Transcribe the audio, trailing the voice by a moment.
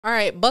All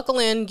right, buckle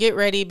in, get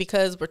ready,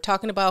 because we're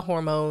talking about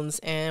hormones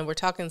and we're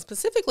talking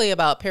specifically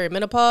about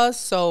perimenopause.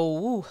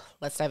 So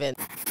let's dive in.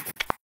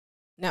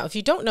 Now, if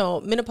you don't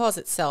know, menopause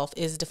itself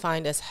is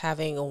defined as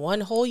having one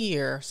whole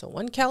year, so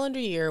one calendar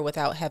year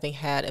without having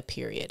had a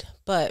period.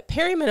 But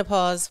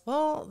perimenopause,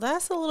 well,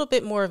 that's a little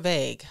bit more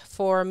vague.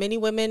 For many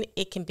women,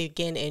 it can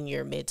begin in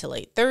your mid to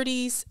late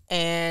 30s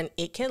and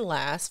it can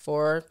last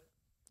for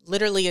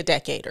literally a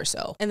decade or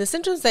so. And the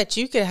symptoms that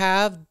you could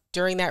have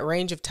during that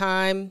range of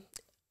time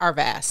are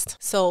vast.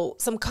 So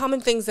some common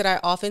things that I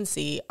often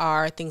see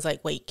are things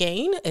like weight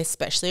gain,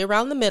 especially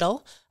around the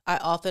middle. I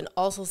often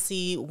also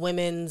see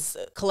women's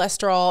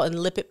cholesterol and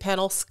lipid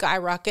panel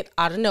skyrocket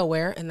out of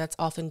nowhere, and that's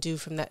often due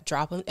from that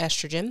drop in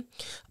estrogen.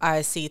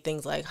 I see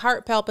things like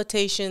heart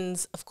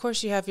palpitations. Of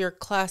course, you have your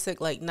classic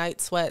like night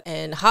sweat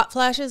and hot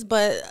flashes,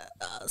 but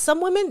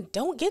some women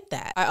don't get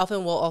that. I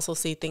often will also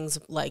see things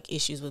like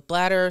issues with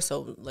bladder,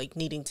 so like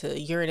needing to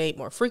urinate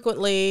more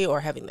frequently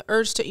or having the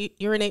urge to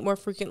urinate more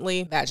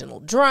frequently, vaginal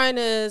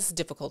dryness,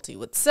 difficulty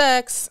with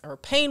sex or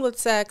pain with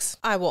sex.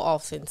 I will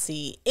often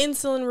see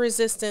insulin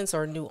resistance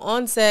or new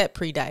onset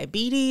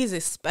pre-diabetes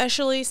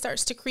especially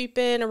starts to creep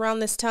in around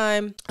this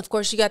time. Of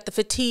course, you got the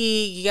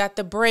fatigue, you got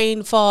the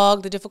brain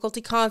fog, the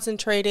difficulty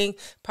concentrating,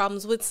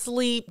 problems with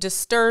sleep,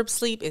 disturbed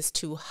sleep, is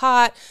too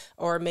hot,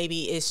 or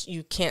maybe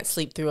you can't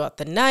sleep throughout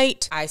the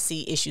night. I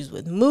see issues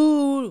with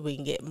mood. We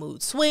can get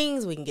mood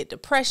swings, we can get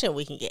depression,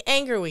 we can get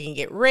anger, we can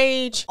get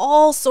rage.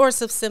 All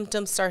sorts of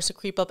symptoms starts to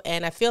creep up,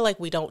 and I feel like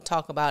we don't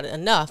talk about it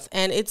enough,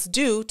 and it's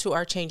due to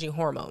our changing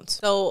hormones.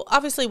 So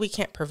obviously we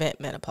can't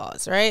prevent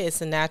menopause, right?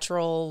 It's a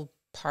natural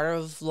part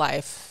of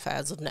life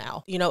as of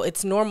now. You know,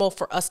 it's normal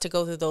for us to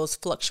go through those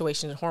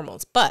fluctuations in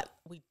hormones, but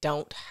we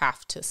don't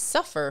have to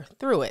suffer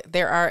through it.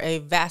 There are a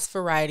vast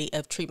variety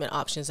of treatment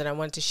options, and I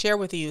wanted to share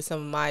with you some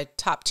of my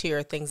top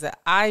tier things that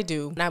I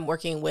do when I'm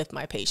working with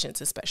my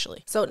patients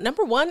especially. So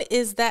number one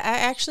is that I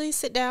actually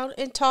sit down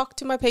and talk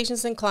to my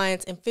patients and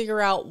clients and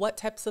figure out what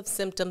types of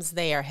symptoms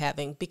they are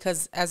having,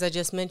 because as I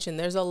just mentioned,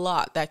 there's a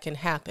lot that can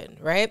happen,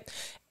 right?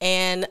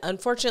 And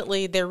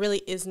unfortunately, there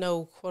really is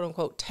no quote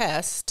unquote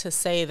test to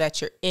say that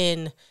you're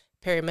in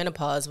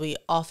perimenopause. We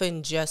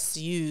often just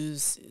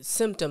use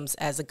symptoms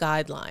as a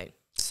guideline.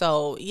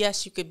 So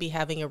yes, you could be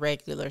having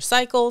irregular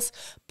cycles,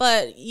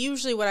 but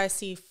usually what I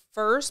see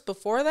first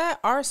before that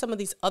are some of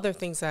these other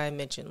things that I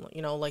mentioned,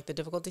 you know, like the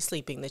difficulty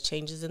sleeping, the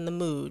changes in the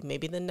mood,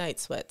 maybe the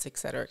night sweats, et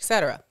cetera, et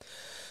cetera.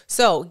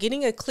 So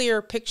getting a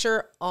clear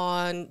picture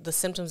on the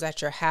symptoms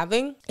that you're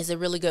having is a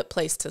really good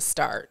place to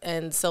start.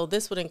 And so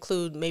this would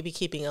include maybe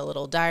keeping a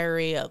little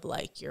diary of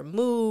like your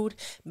mood.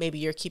 Maybe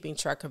you're keeping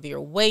track of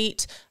your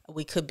weight.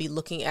 We could be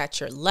looking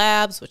at your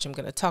labs, which I'm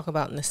going to talk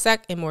about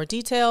in more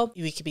detail.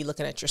 We could be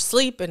looking at your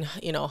sleep and,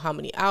 you know, how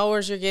many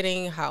hours you're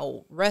getting,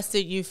 how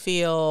rested you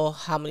feel,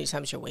 how many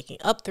times you're waking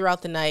up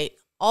throughout the night.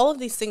 All of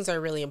these things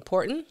are really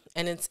important,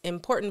 and it's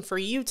important for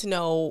you to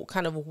know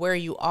kind of where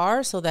you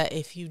are so that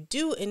if you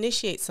do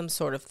initiate some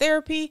sort of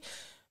therapy,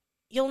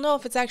 you'll know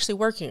if it's actually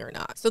working or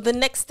not. So the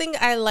next thing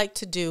I like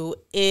to do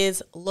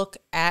is look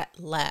at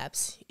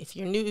labs. If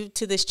you're new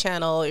to this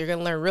channel, you're going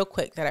to learn real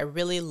quick that I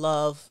really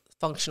love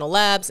functional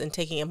labs and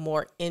taking a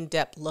more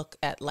in-depth look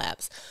at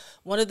labs.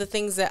 One of the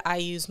things that I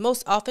use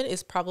most often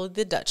is probably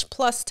the Dutch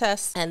Plus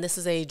test, and this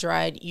is a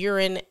dried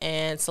urine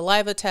and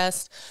saliva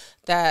test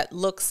that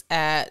looks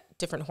at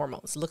different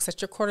hormones. It looks at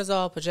your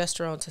cortisol,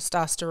 progesterone,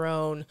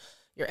 testosterone,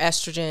 your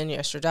estrogen, your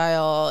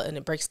estradiol, and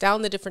it breaks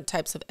down the different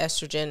types of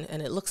estrogen,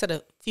 and it looks at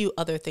a few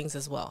other things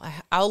as well.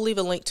 I'll leave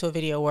a link to a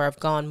video where I've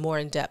gone more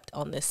in depth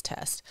on this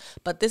test,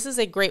 but this is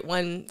a great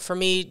one for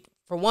me.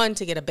 For one,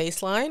 to get a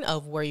baseline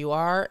of where you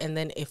are, and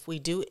then if we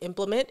do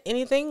implement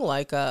anything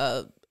like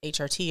a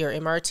HRT or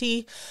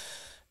MRT,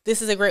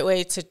 this is a great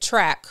way to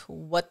track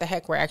what the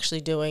heck we're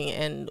actually doing,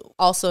 and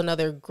also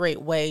another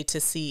great way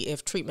to see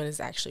if treatment is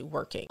actually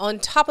working. On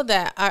top of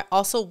that, I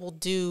also will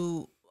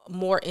do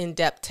more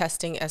in-depth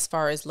testing as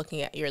far as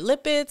looking at your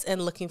lipids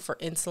and looking for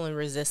insulin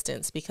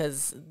resistance,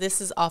 because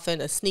this is often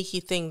a sneaky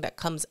thing that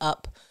comes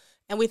up.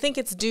 And we think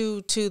it's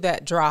due to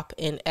that drop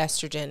in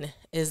estrogen,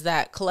 is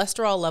that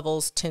cholesterol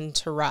levels tend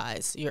to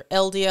rise. Your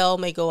LDL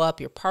may go up,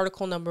 your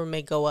particle number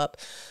may go up.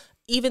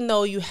 Even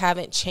though you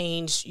haven't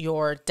changed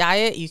your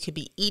diet, you could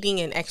be eating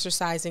and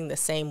exercising the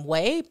same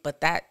way,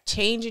 but that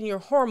change in your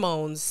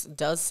hormones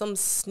does some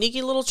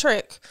sneaky little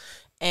trick,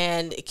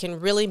 and it can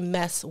really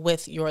mess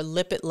with your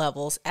lipid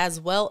levels as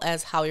well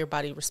as how your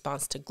body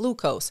responds to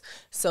glucose.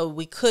 So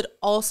we could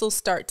also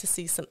start to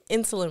see some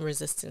insulin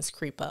resistance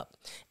creep up.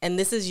 And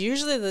this is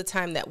usually the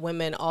time that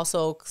women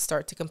also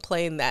start to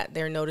complain that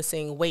they're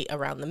noticing weight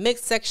around the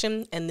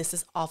midsection, and this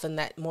is often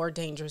that more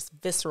dangerous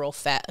visceral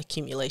fat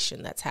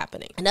accumulation that's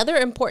happening. Another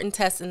important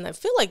test, and I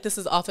feel like this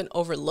is often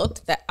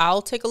overlooked, that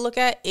I'll take a look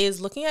at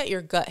is looking at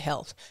your gut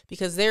health,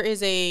 because there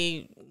is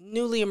a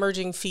newly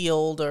emerging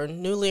field or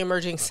newly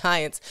emerging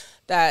science science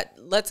that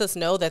lets us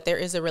know that there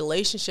is a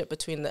relationship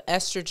between the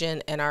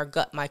estrogen and our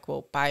gut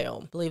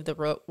microbiome. I believe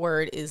the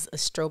word is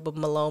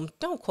estrogen.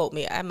 Don't quote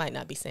me. I might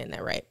not be saying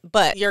that right.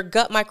 But your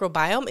gut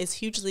microbiome is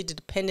hugely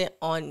dependent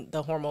on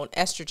the hormone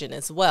estrogen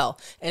as well.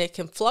 And it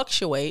can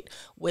fluctuate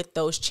with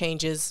those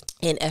changes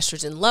in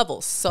estrogen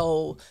levels.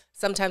 So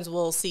sometimes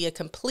we'll see a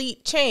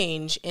complete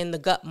change in the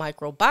gut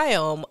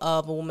microbiome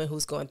of a woman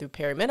who's going through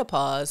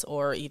perimenopause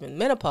or even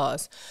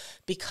menopause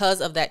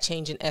because of that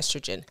change in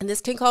estrogen. And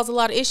this can cause a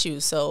lot of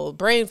issues. So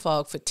brain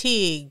fog,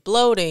 fatigue,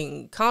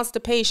 bloating,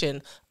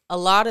 constipation. A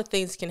lot of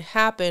things can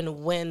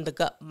happen when the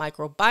gut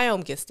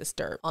microbiome gets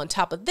disturbed. On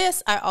top of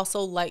this, I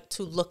also like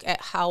to look at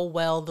how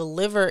well the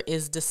liver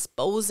is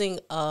disposing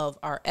of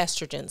our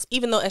estrogens.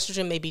 Even though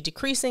estrogen may be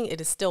decreasing,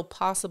 it is still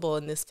possible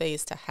in this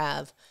phase to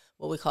have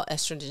what we call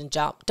estrogen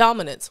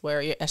dominance,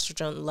 where your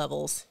estrogen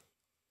levels,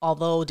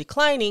 although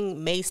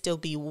declining, may still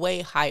be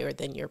way higher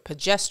than your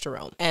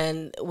progesterone.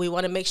 And we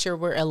want to make sure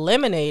we're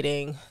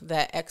eliminating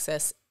that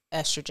excess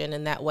estrogen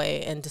in that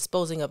way and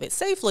disposing of it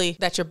safely,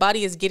 that your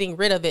body is getting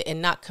rid of it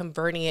and not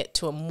converting it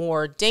to a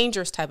more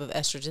dangerous type of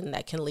estrogen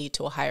that can lead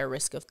to a higher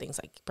risk of things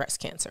like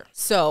breast cancer.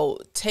 So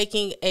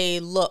taking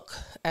a look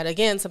at,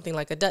 again, something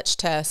like a Dutch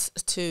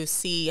test to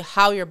see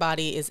how your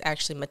body is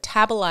actually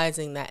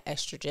metabolizing that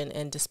estrogen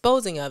and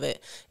disposing of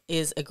it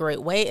is a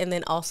great way. And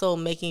then also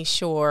making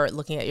sure,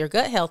 looking at your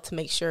gut health to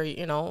make sure,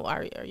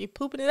 are you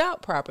pooping it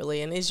out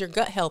properly? And is your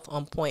gut health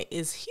on point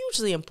is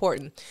hugely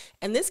important.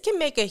 And this can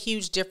make a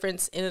huge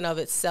difference in and of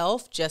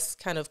itself, just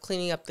kind of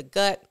cleaning up the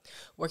gut,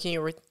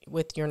 working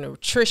with your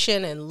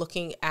nutrition and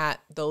looking at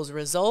those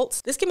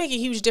results. This can make a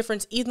huge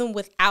difference even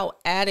without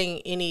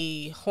adding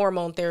any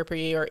hormone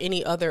therapy or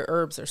any other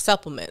herbs or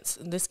supplements.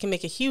 This can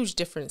make a huge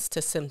difference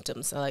to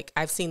symptoms. Like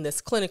I've seen this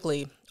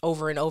clinically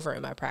over and over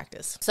in my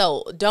practice.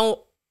 So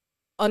don't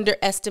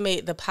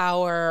underestimate the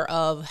power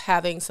of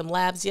having some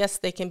labs. Yes,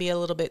 they can be a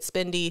little bit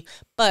spendy,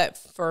 but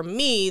for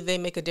me, they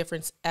make a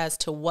difference as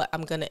to what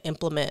I'm going to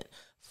implement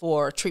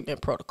for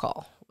treatment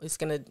protocol. It's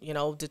going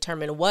to,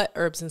 determine what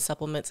herbs and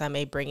supplements I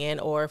may bring in,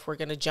 or if we're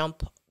going to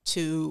jump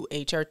to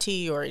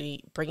HRT or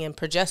bring in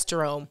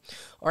progesterone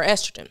or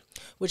estrogen,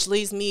 which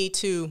leads me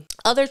to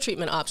other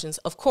treatment options.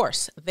 Of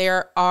course,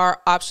 there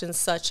are options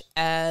such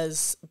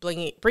as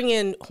bring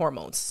in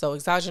hormones, so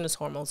exogenous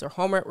hormones or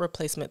hormone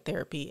replacement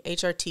therapy,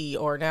 HRT,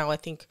 or now I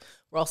think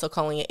we're also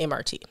calling it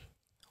MRT,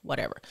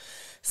 whatever.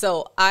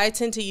 So I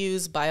tend to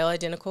use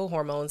bioidentical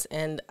hormones,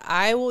 and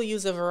I will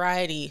use a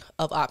variety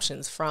of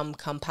options from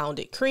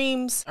compounded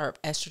creams or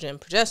estrogen,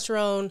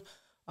 progesterone,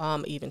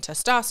 even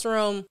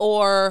testosterone,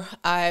 or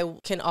I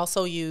can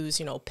also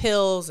use,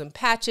 pills and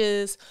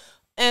patches.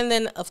 And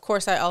then, of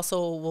course, I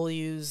also will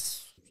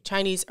use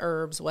Chinese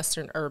herbs,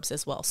 Western herbs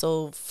as well.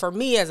 So for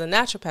me as a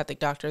naturopathic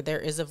doctor, there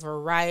is a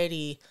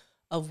variety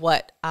of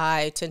what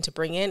I tend to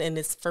bring in.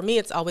 And for me,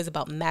 it's always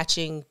about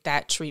matching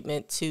that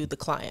treatment to the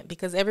client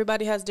because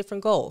everybody has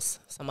different goals.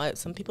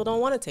 Some people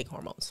don't want to take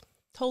hormones.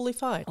 Totally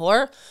fine.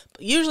 Or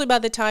usually by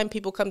the time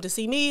people come to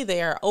see me,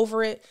 they are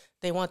over it.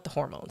 They want the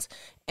hormones.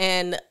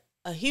 And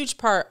a huge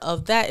part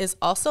of that is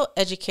also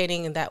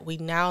educating that we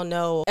now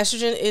know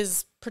estrogen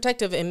is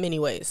protective in many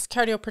ways.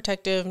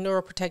 Cardioprotective,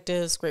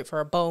 neuroprotective, it's great for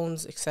our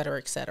bones, et cetera,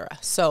 et cetera.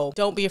 So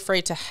don't be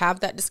afraid to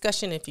have that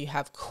discussion. If you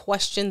have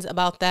questions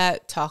about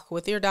that, talk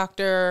with your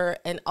doctor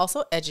and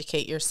also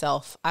educate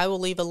yourself. I will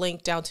leave a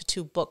link down to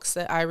 2 books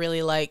that I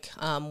really like.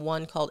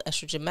 One called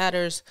Estrogen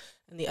Matters,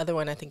 and the other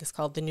one I think is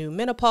called The New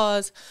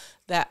Menopause,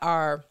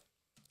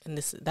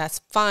 that's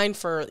fine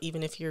for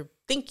even if you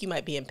think you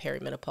might be in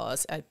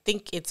perimenopause. I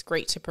think it's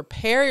great to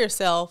prepare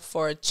yourself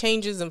for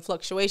changes and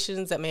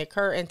fluctuations that may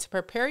occur and to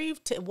prepare you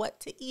to what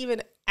to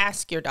even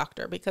ask your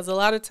doctor, because a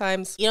lot of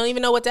times you don't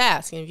even know what to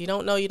ask. And if you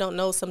don't know, you don't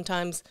know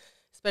sometimes,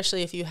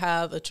 especially if you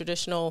have a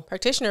traditional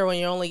practitioner, when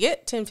you only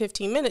get 10,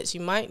 15 minutes,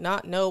 you might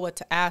not know what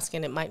to ask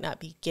and it might not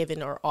be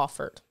given or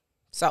offered.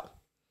 So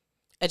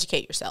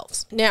educate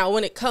yourselves. Now,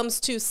 when it comes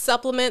to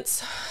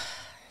supplements,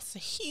 a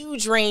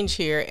huge range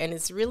here, and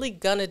it's really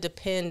gonna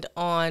depend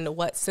on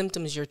what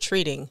symptoms you're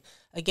treating.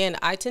 Again,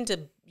 I tend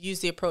to use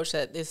the approach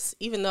that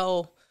even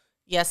though,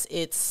 yes,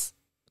 it's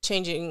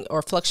changing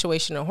or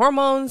fluctuation of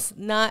hormones,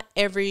 not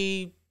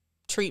every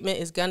treatment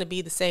is gonna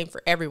be the same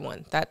for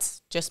everyone.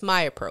 That's just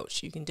my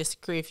approach. You can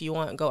disagree if you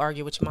want and go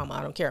argue with your mama.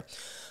 I don't care.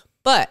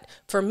 But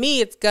for me,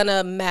 it's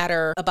gonna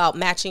matter about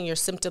matching your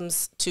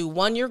symptoms to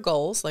your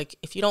goals. Like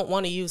if you don't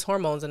want to use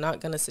hormones, I'm not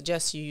gonna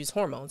suggest you use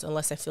hormones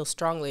unless I feel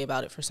strongly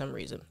about it for some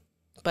reason.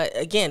 But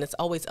again, it's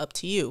always up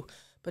to you.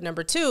 But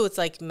number 2, it's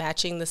like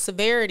matching the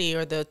severity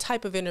or the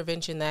type of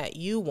intervention that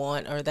you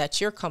want or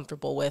that you're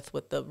comfortable with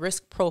the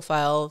risk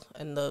profile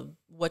and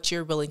what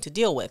you're willing to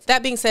deal with.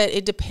 That being said,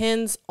 it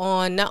depends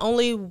on not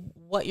only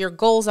what your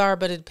goals are,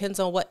 but it depends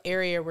on what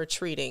area we're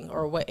treating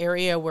or what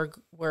area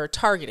we're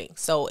targeting.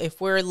 So if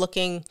we're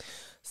looking,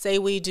 say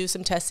we do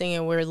some testing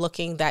and we're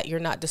looking that you're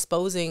not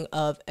disposing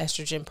of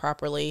estrogen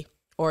properly,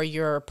 or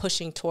you're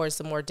pushing towards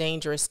the more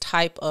dangerous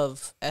type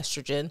of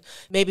estrogen,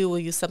 maybe we'll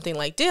use something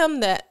like DIM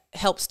that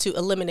helps to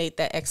eliminate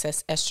that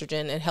excess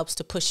estrogen and helps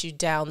to push you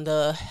down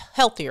the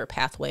healthier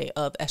pathway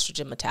of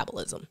estrogen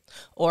metabolism.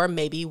 Or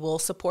maybe we'll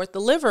support the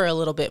liver a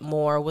little bit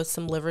more with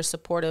some liver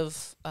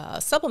supportive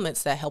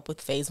supplements that help with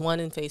phase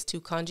 1 and phase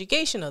 2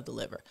 conjugation of the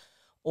liver.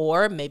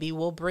 Or maybe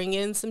we'll bring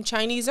in some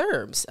Chinese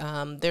herbs.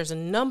 There's a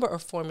number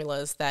of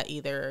formulas that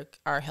either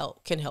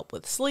can help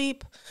with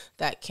sleep,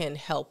 that can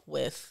help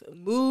with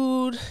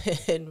mood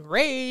and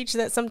rage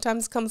that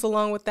sometimes comes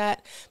along with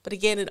that. But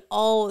again, it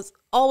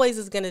always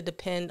is going to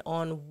depend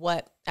on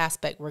what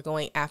aspect we're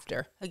going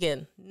after.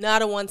 Again,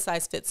 not a one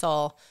size fits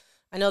all.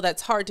 I know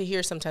that's hard to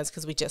hear sometimes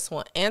because we just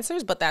want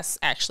answers, but that's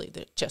actually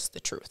just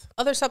the truth.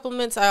 Other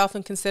supplements I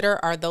often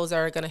consider are those that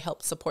are going to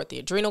help support the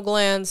adrenal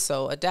glands,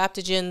 so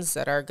adaptogens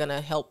that are going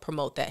to help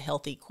promote that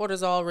healthy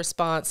cortisol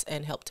response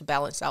and help to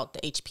balance out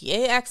the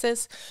HPA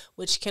axis,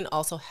 which can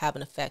also have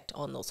an effect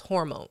on those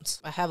hormones.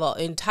 I have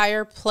an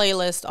entire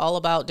playlist all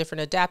about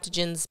different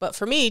adaptogens, but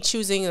for me,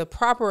 choosing the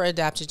proper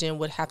adaptogen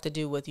would have to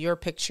do with your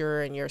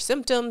picture and your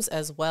symptoms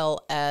as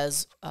well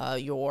as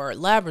your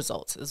lab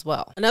results as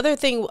well. Another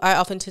thing I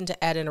often tend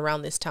to add in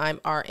around this time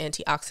are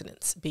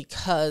antioxidants,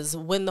 because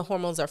when the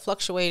hormones are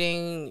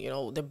fluctuating,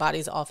 the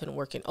body's often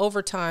working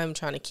overtime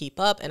trying to keep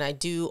up, and I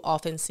do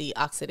often see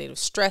oxidative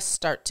stress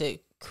start to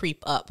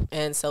creep up,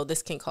 and so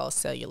this can cause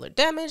cellular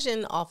damage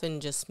and often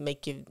just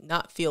make you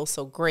not feel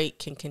so great,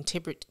 can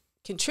contribute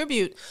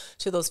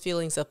to those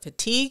feelings of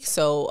fatigue.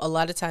 So a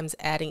lot of times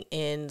adding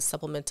in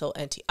supplemental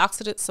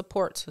antioxidant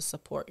support to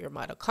support your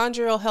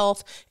mitochondrial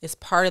health is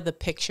part of the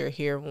picture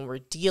here when we're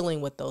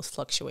dealing with those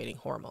fluctuating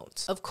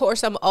hormones. Of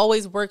course, I'm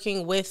always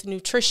working with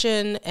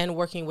nutrition and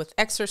working with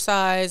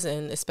exercise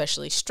and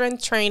especially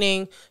strength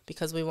training,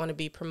 because we want to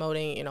be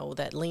promoting,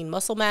 that lean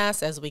muscle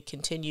mass as we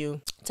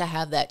continue to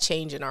have that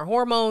change in our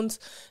hormones,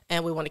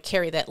 and we want to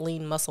carry that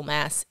lean muscle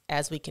mass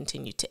as we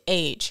continue to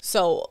age.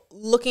 So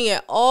looking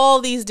at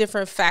all these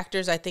different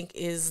factors, I think,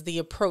 is the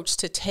approach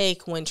to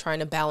take when trying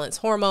to balance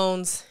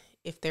hormones,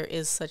 if there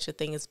is such a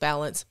thing as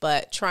balance,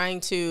 but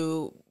trying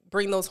to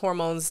bring those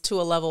hormones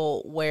to a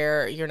level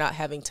where you're not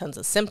having tons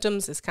of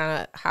symptoms is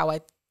kind of how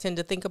I tend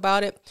to think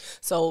about it.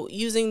 So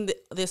using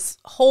this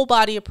whole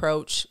body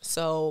approach,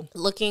 so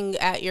looking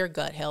at your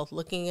gut health,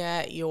 looking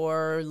at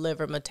your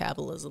liver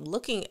metabolism,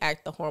 looking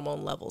at the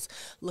hormone levels,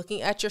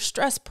 looking at your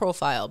stress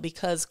profile,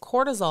 because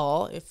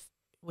cortisol, if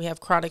we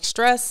have chronic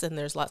stress and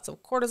there's lots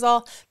of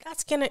cortisol,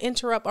 that's going to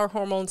interrupt our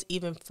hormones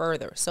even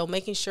further. So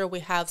making sure we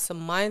have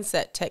some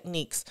mindset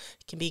techniques.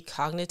 It can be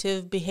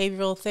cognitive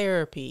behavioral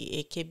therapy.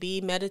 It could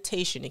be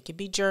meditation. It could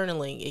be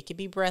journaling. It could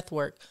be breath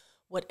work.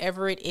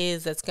 Whatever it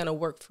is that's going to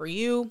work for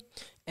you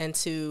and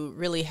to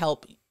really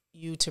help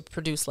you to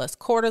produce less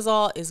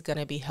cortisol is going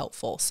to be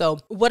helpful. So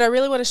what I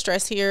really want to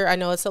stress here, I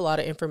know it's a lot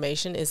of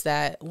information, is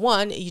that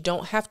one, you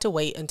don't have to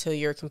wait until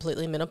you're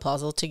completely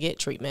menopausal to get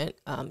treatment.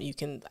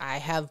 I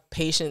have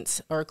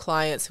patients or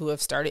clients who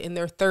have started in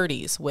their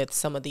 30s with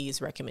some of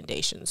these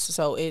recommendations.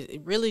 So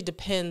it really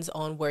depends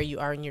on where you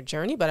are in your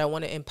journey, but I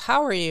want to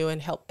empower you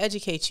and help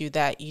educate you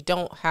that you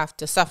don't have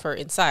to suffer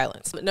in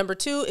silence. Number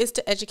two is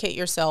to educate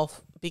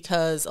yourself,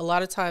 because a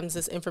lot of times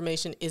this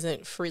information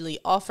isn't freely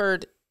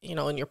offered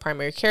in your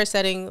primary care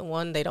setting.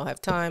 One, they don't have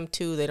time.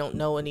 Two, they don't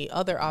know any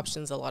other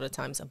options a lot of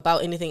times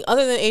about anything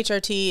other than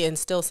HRT. And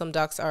still some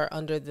docs are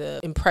under the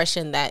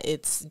impression that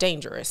it's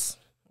dangerous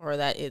or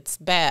that it's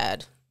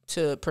bad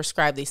to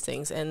prescribe these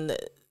things. And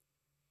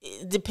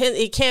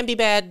it can be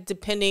bad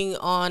depending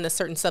on a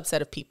certain subset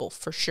of people,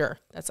 for sure.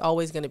 That's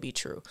always going to be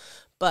true.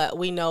 But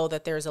we know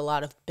that there's a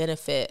lot of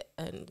benefit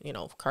and,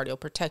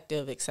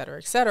 cardioprotective, et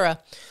cetera,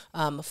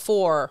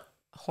 for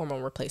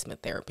hormone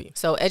replacement therapy.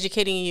 So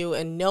educating you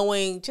and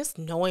knowing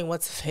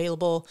what's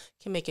available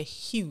can make a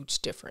huge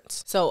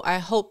difference. So I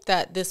hope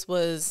that this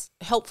was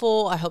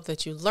helpful. I hope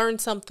that you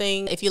learned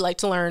something. If you'd like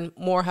to learn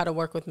more how to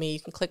work with me, you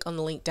can click on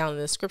the link down in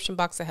the description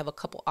box. I have a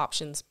couple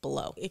options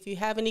below. If you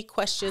have any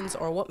questions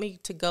or want me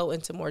to go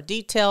into more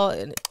detail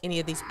in any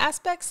of these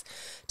aspects,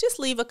 just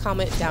leave a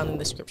comment down in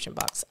the description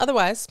box.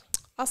 Otherwise,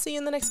 I'll see you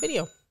in the next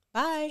video.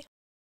 Bye.